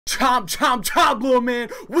Chomp, chomp, chomp, little man.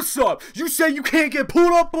 What's up? You say you can't get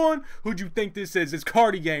pulled up on? Who'd you think this is? It's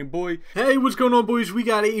Cardi Gang, boy. Hey, what's going on, boys? We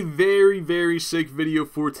got a very sick video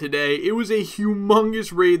for today. It was a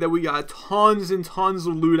humongous raid that we got tons and tons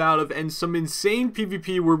of loot out of, and some insane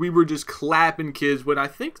PvP where we were just clapping kids with, I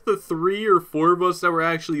think, the 3 or 4 of us that were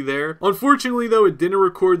actually there. Unfortunately, though, it didn't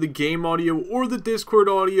record the game audio or the Discord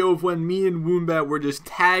audio of when me and Woombat were just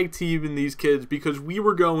tag teaming these kids because we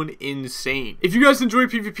were going insane. If you guys enjoy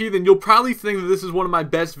PvP, then you'll probably think that this is one of my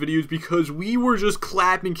best videos because we were just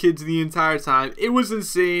clapping kids the entire time. It was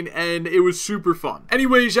insane and it was super fun.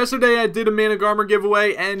 Anyways, yesterday I did a Man of Armor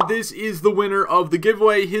giveaway, and this is the winner of the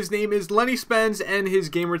giveaway. His name is Lenny Spence and his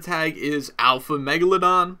gamer tag is Alpha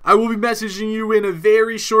Megalodon. I will be messaging you in a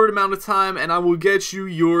very short amount of time and I will get you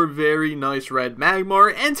your very nice red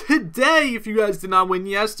Magmar. And today, if you guys did not win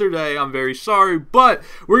yesterday, I'm very sorry, but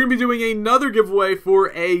we're going to be doing another giveaway for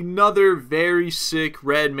another very sick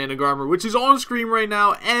red Man of Armor, which is on screen right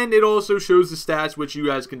now, and it also shows the stats, which you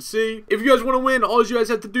guys can see. If you guys want to win, all you guys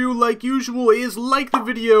have to do, like usual, is like the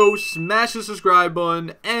video, smash the subscribe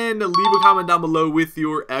button, and leave a comment down below with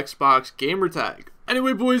your Xbox gamer tag.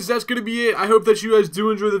 Anyway, boys, that's gonna be it. I hope that you guys do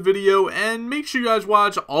enjoy the video, and make sure you guys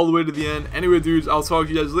watch all the way to the end. Anyway, dudes, I'll talk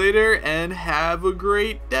to you guys later, and have a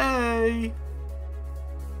great day.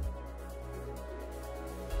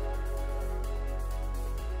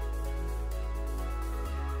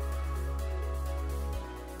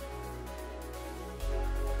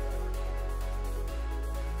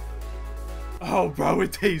 Oh, bro,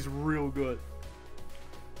 it tastes real good.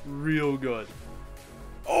 Real good.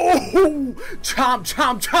 Oh, chomp,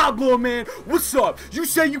 chomp, chomp, little man. What's up? You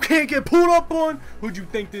say you can't get pulled up on? Who'd you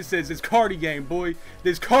think this is? It's Cardi Gang, boy.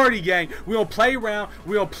 This Cardi Gang. We don't play around.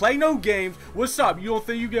 We don't play no games. What's up? You don't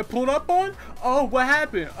think you get pulled up on? Oh, what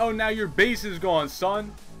happened? Oh, now your base is gone,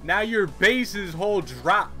 son. Now your base's whole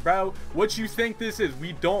drop, bro. What you think this is?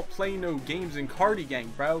 We don't play no games in Cardi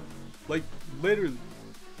Gang, bro. Like, literally.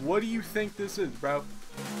 What do you think this is, bro?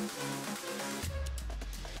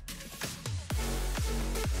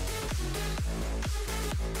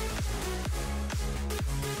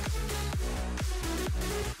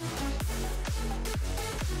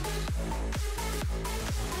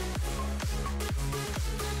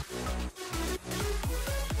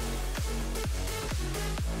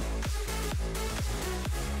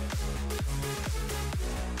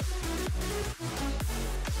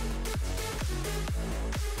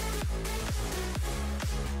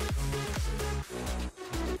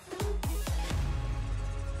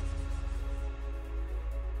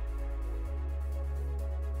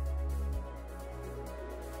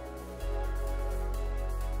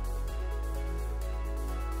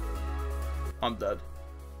 I'm dead.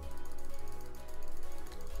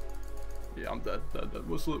 Yeah, I'm dead. Dead.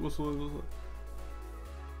 Whistle it.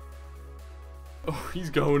 Oh,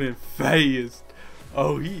 he's going in fast.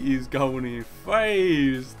 Oh, he is going in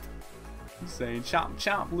fast. He's saying, chomp,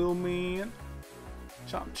 chomp, little man.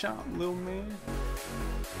 Chomp, chomp, little man.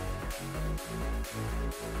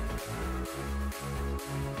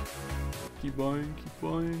 Keep buying, keep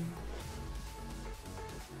buying.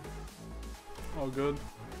 All good.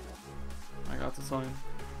 I got the sign.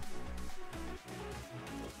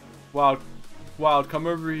 Wild, come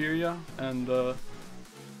over here, yeah, and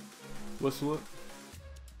whistle it.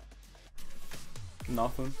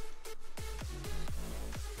 Nothing.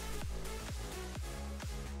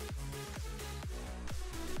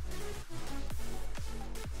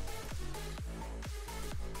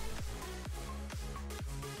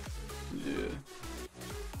 Yeah.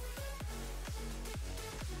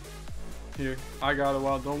 Here, I got it.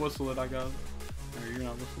 Wild, don't whistle it. I got it. Or you're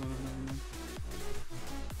not whistling it.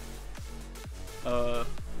 Never mind.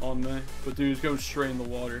 On me. But dude, it's going straight in the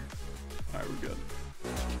water. Alright, we're good.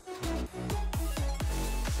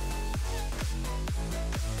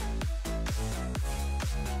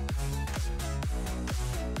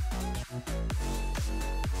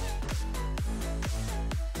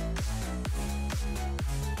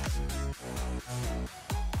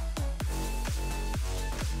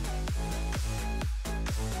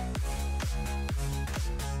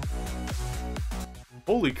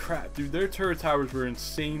 Holy crap, dude, their turret towers were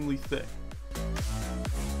insanely thick.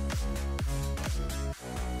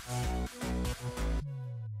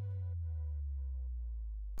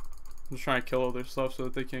 I'm just trying to kill all their stuff so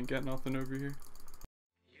that they can't get nothing over here.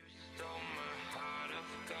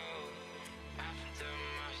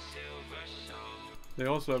 They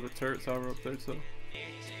also have a turret tower up there too.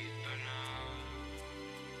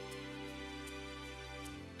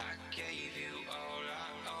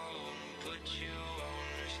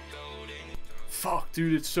 Fuck,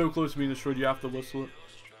 dude, it's so close to being destroyed. You have to whistle it.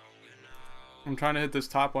 I'm trying to hit this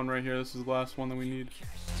top one right here. This is the last one that we need.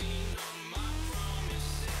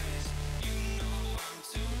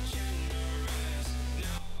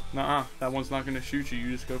 Nuh-uh, that one's not gonna shoot you.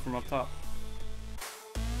 You just go from up top.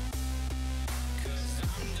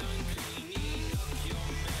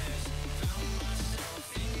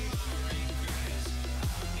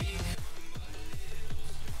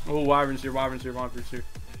 Oh, wyvern's here, wyvern's here, wyvern's here.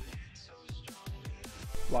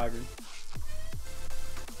 Wyvern.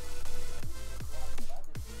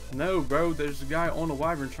 No, bro, there's a guy on a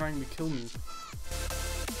wyvern trying to kill me.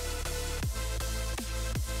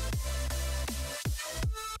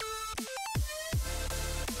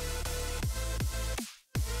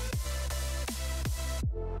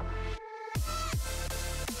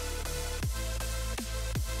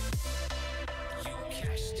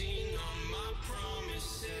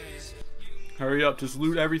 Hurry up, just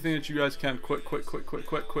loot everything that you guys can. Quick, quick, quick, quick,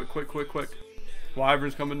 quick, quick, quick, quick, quick.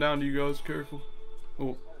 Wyvern's coming down to you guys, careful.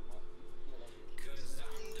 Oh.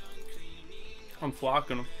 I'm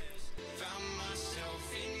flocking him.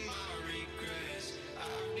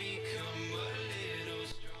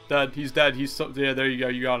 Dead, he's dead, he's so, yeah, there you go,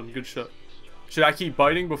 you got him, good shot. Should I keep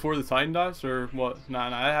biting before the Titan dies, or what?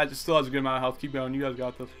 Nah, it still has a good amount of health, keep going, you guys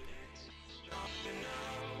got this.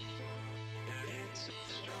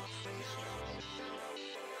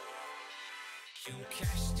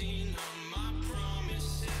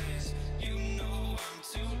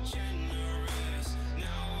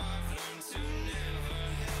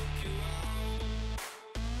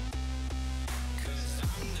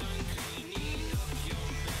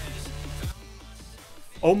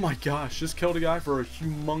 Oh my gosh, just killed a guy for a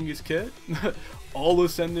humongous kit. All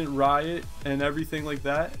Ascendant Riot and everything like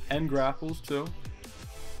that. And grapples too.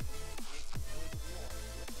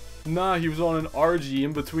 Nah, he was on an RG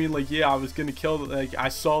in between, like, yeah, I was gonna kill, like, I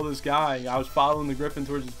saw this guy. I was following the Griffin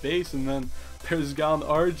towards his base, and then there's this guy on the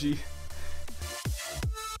RG.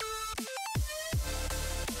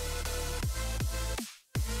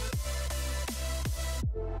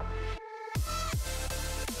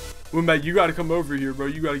 Wimbat, you gotta come over here, bro.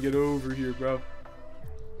 You gotta get over here, bro.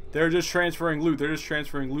 They're just transferring loot. They're just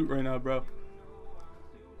transferring loot right now, bro.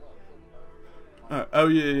 Oh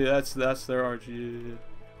yeah, that's their RG. Yeah.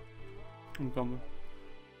 I'm coming.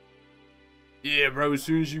 Yeah, bro. As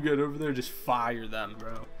soon as you get over there, just fire them,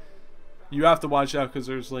 bro. You have to watch out because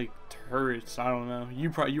there's like turrets. I don't know.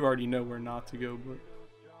 You already know where not to go, but.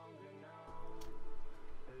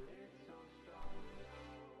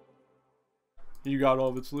 You got all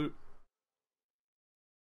of its loot?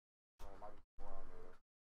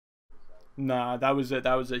 Nah, that was it.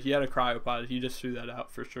 That was it. He had a cryopod. He just threw that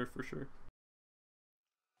out for sure, for sure.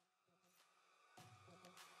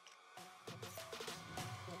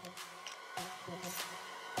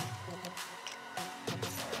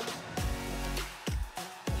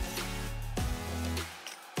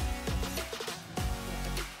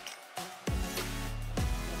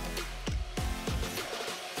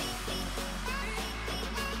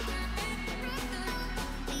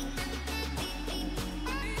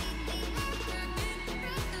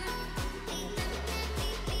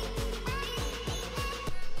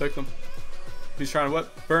 Pick him. He's trying to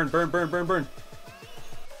what? Burn, burn, burn, burn, burn.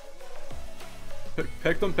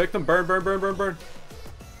 Pick them, burn, burn, burn, burn, burn.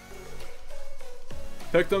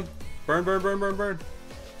 Pick them, burn, burn, burn, burn, burn.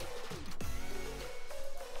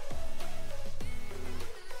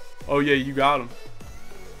 Oh yeah, you got him.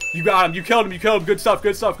 You got him, you killed him, you killed him. Good stuff,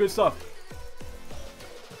 good stuff, good stuff.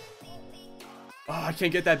 Oh, I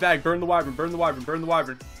can't get that bag. Burn the wyvern, burn the wyvern, burn the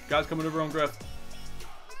wyvern. Guys coming over on Griff.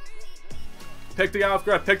 Pick the guy off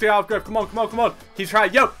Griff. Pick the guy off Griff. Come on, come on, come on. He's trying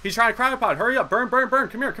to cryopod. Hurry up. Burn, burn, burn.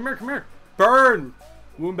 Come here, come here, come here. Burn.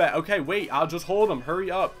 Wombat. Okay, wait. I'll just hold him. Hurry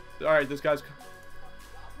up. All right, this guy's.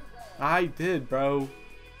 I did, bro.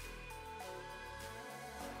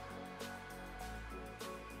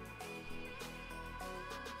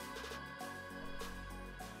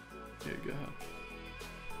 Yeah, go ahead.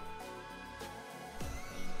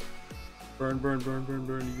 Burn, burn, burn, burn,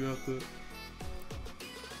 burn. You got that.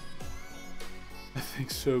 That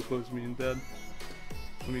thing's so close to being dead.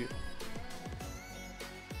 Let me.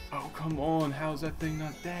 Oh, come on. How is that thing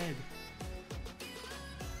not dead?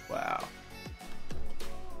 Wow.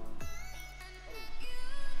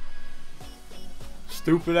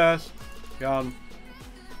 Stupid ass. Got him.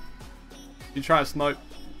 You try to snipe.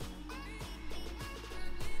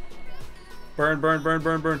 Burn, burn, burn,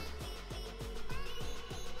 burn, burn.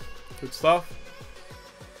 Good stuff.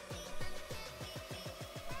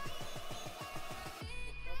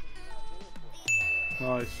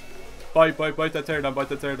 Nice. Bite, bite, bite that tear down, bite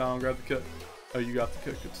that tear down, grab the kit. Oh, you got the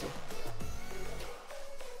kit, good stuff.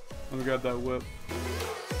 Let me grab that whip.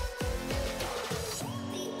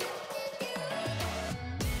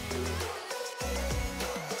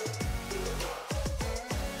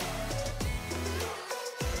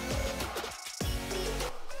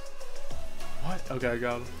 What? Okay, I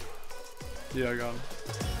got him. Yeah, I got him.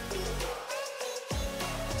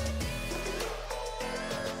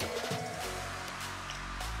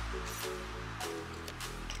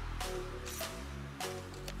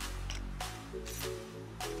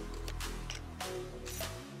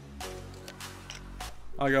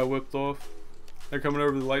 I got whipped off. They're coming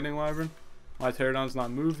over the lightning wyvern. My pterodon's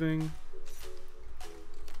not moving.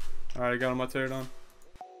 Alright, I got him my pterodon.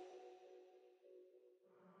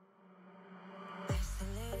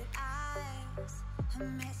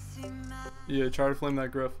 Yeah, try to flame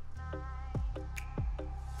that griff.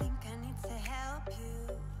 Think I need to help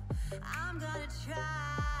you. I'm gonna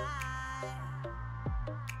try.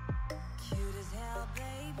 Cute as hell,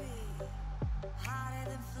 baby. Hotter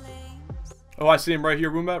than flames. Oh, I see him right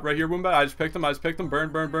here, Wombat. Right here, Wombat. I just picked him. I just picked him. Burn,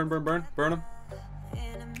 burn, burn, burn, burn. Burn him.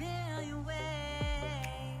 In a million ways.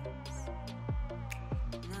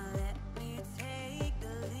 Now let me take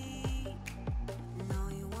the lead. Know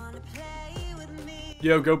you wanna play with me.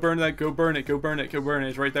 Yo, go burn that. Go burn it. Go burn it. Go burn it.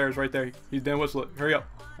 It's right there. It's right there. He's done whistle it. Hurry up.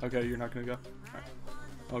 Okay, you're not gonna go. Alright.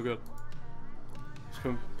 Oh, good. Let's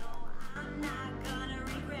come. I'm not gonna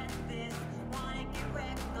regret this. Wanna get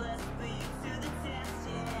reckless, put you to the test,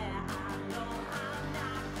 yeah. I know I'm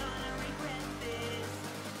not gonna regret this.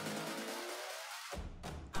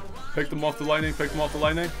 Picked him off the lightning. Picked him off the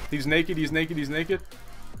lightning. He's naked. He's naked. He's naked.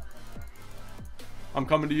 I'm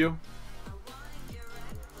coming to you.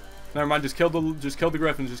 Never mind. Just kill the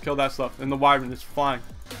griffin. Just kill that stuff. And the wyvern is flying.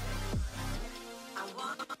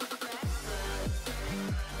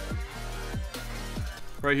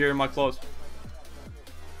 Right here in my claws.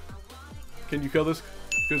 Can you kill this?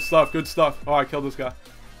 Good stuff. Good stuff. Oh, I killed this guy.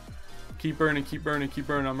 Keep burning. Keep burning. Keep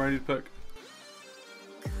burning. I'm ready to pick.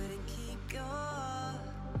 Couldn't keep your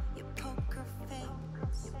poker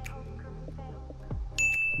face.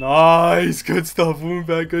 Nice. Good stuff.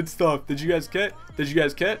 Wombat. Good stuff. Did you guys kit? Did you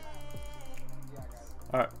guys kit?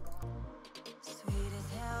 Alright. Sweet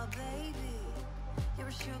as hell, baby. You're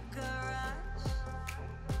a sugar rush.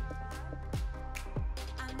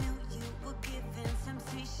 I knew you were given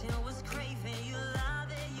temptation, was craving. You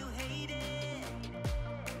love it, you hate it.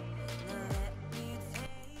 Now let me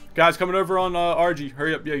take Guys, coming over on RG.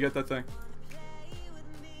 Hurry up. Yeah, get that thing. play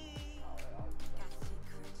with me. Got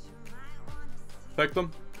secrets you might wanna see. Pick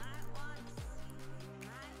them.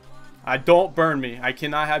 I don't burn me. I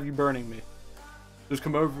cannot have you burning me. Just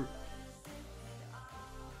come over.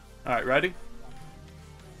 Alright, ready?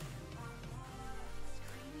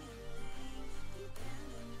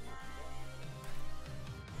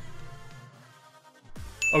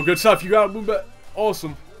 Oh, good stuff. You got it, Wombat.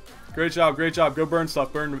 Awesome. Great job. Great job. Go burn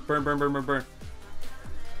stuff. Burn, burn, burn, burn, burn, burn.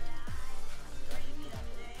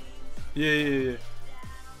 Yeah, yeah, yeah.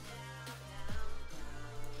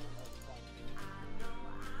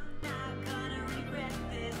 Not gonna regret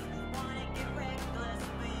this. Wanna get reckless,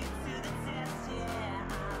 put you to the test, yeah.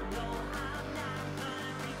 I know I'm not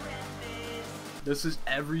gonna regret this. This is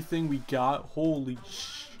everything we got. Holy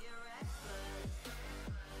sh.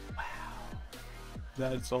 Wow.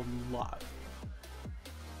 That's a lot.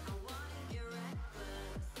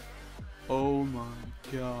 Oh my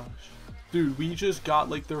gosh. Dude, we just got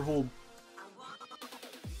like their whole...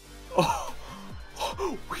 Oh,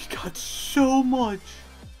 we got so much.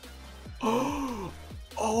 Oh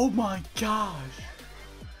my gosh.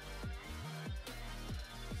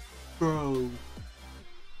 Bro.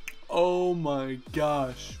 Oh my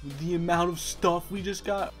gosh. The amount of stuff we just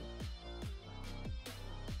got.